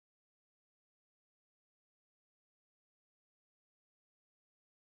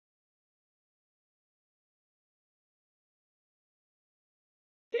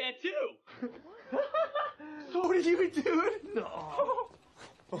tattoo. So what did you do? No.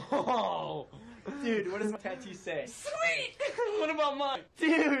 Oh. Dude, what does my tattoo say? Sweet! What about mine?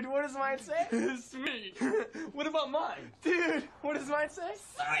 Dude, what does mine say? Sweet! What about mine? Dude, what does mine say?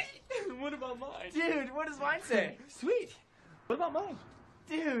 Sweet! What about mine? Dude, what does mine say? Sweet! What about mine?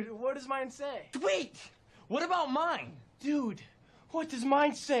 Dude, what does mine say? Sweet! What about mine? Dude, what does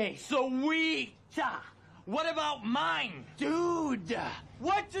mine say? Sweet! What about mine? Dude,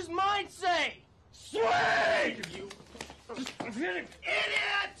 what does mine say? Sweet! You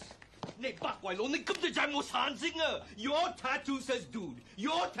idiot! 你白鬼佬，你根本就係冇眼睛啊 ！Your tattoo says dude.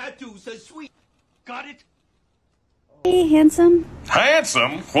 Your tattoo says sweet. Got it? Hey, handsome.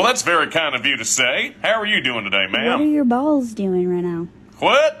 Handsome? Well, that's very kind of you to say. How are you doing today, ma'am? What are your balls doing right now?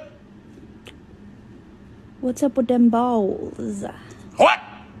 What? What's up with them balls? What?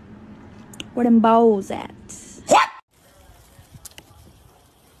 Where them balls at? What?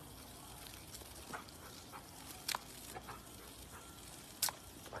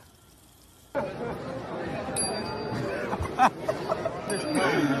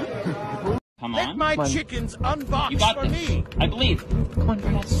 Come Let on. my chickens unbox You got for this. me. I believe. Come on,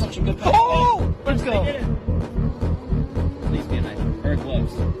 that's such a good pass. Oh! Let's go. Please be a nice pair of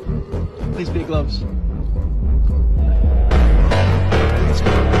gloves. Please be gloves.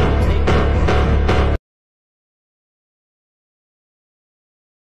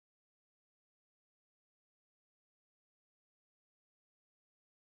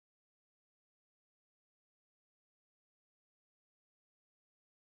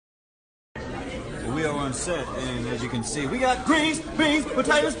 We are on set, and as you can see, we got greens, beans,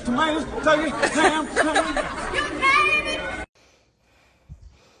 potatoes, tomatoes, turkey, ham,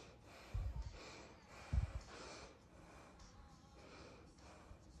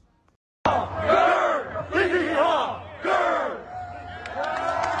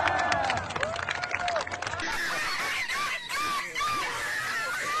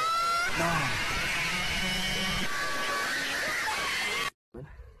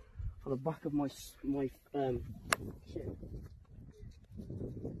 For the back of my shit.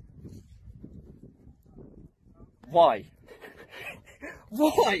 Why?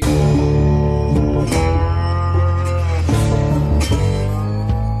 Why?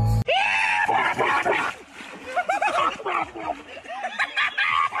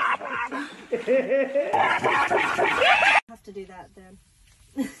 Have to do that then.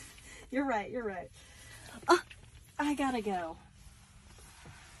 You're right, you're right. I gotta go.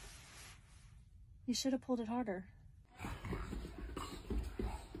 You should have pulled it harder.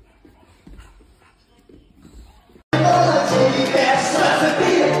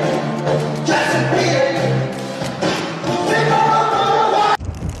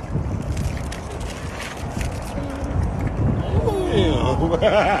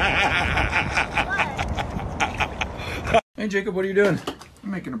 Hey Jacob, what are you doing? I'm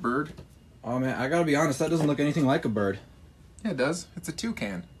making a bird. Oh man, I gotta be honest, that doesn't look anything like a bird. Yeah, it does. It's a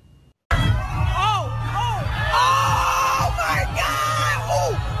toucan.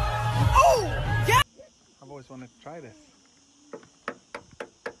 I've always wanted to try this.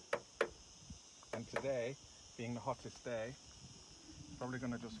 And today, being the hottest day, probably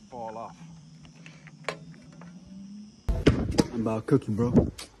gonna just fall off. I'm about cooking, bro.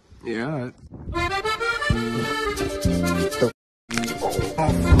 Yeah.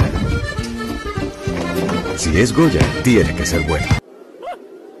 Si es Goya, tiene que ser bueno.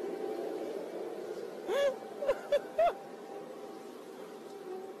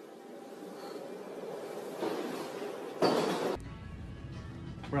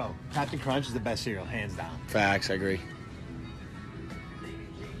 Bro, Captain Crunch is the best cereal, hands down. Facts, I agree.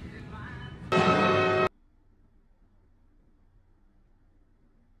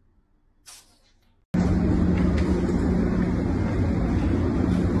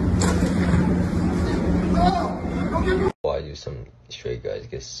 Why do some straight guys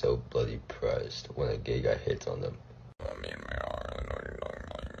get so bloody pressed when a gay guy hits on them?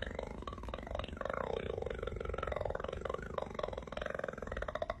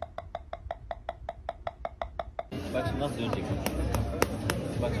 Bak şimdi nasıl dönecek?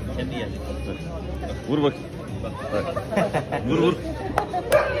 Bak şimdi kendi gelecek. Vur bak. Vur vur.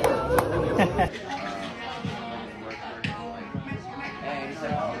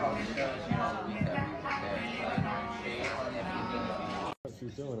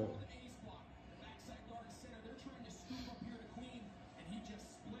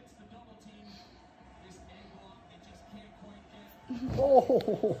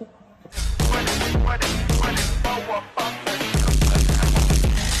 Oh.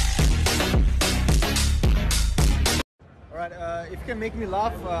 Alright, if you and make me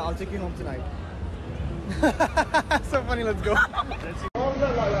laugh, I'll take you home tonight. So funny, let's go.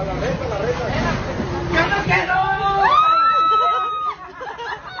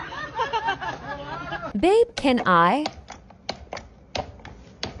 Babe, can I?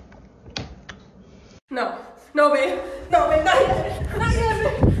 No. No, babe. No, babe. Not yet. Not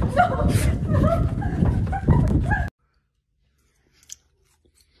yet, babe. No.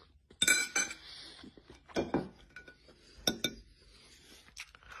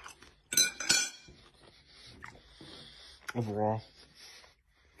 Overall,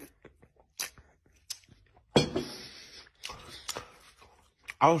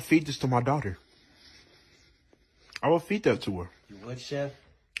 I would feed this to my daughter. I would feed that to her. You would, Chef?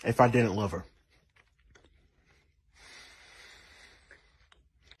 If I didn't love her.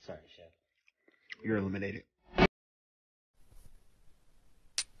 Sorry, Chef. You're eliminated.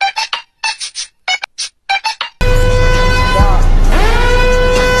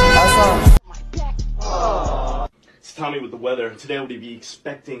 It's Tommy with the weather. Today we'll be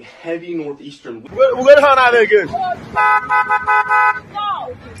expecting heavy northeastern winds. We're gonna hunt out there good.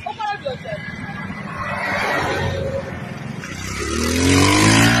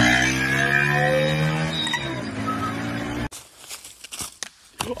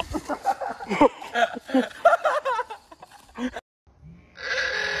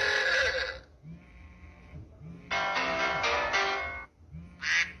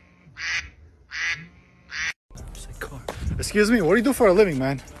 Excuse me, what do you do for a living,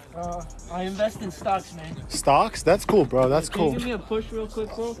 man? I invest in stocks, man. Stocks? That's cool, bro. That's Can cool. you give me a push real quick,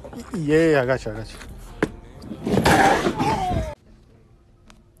 bro? Yeah, I got you.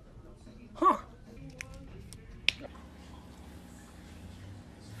 Huh.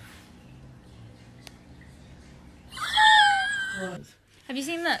 Have you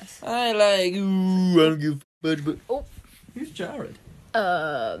seen this? I like, ooh, I don't give a much, but... Oh. Who's Jared?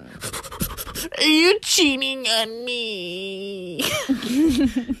 Are you cheating on me?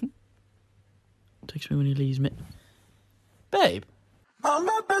 Text me when he leaves me. Babe.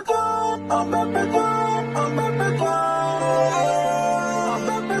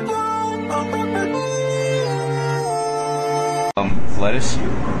 Lettuce?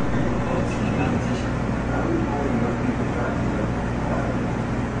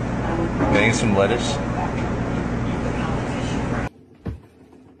 Getting some lettuce?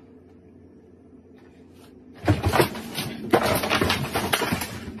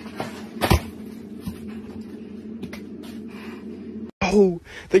 Oh,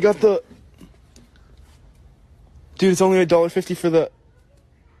 they got the... Dude, it's only $1.50 for the...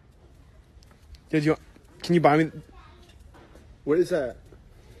 Dude, can you buy me... What is that?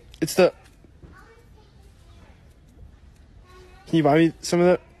 It's the... Can you buy me some of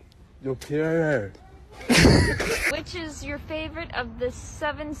that? Yo, Pierre. Which is your favorite of the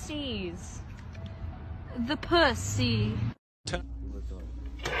 7 C's? The pussy.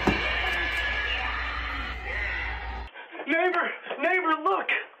 Neighbor, look!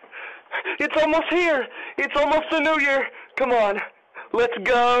 It's almost here! It's almost the new year! Come on, let's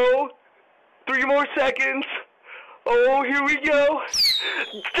go! 3 more seconds! Oh, here we go!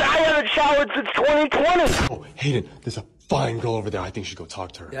 I haven't showered since 2020! Oh, Hayden, there's a fine girl over there. I think you should go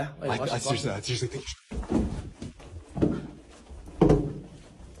talk to her. Yeah? Wait, I seriously think you should.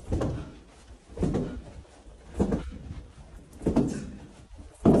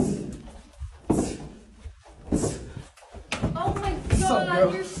 Oh my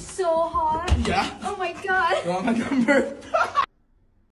god, you're so hot. Yeah? Oh my god. You want my number?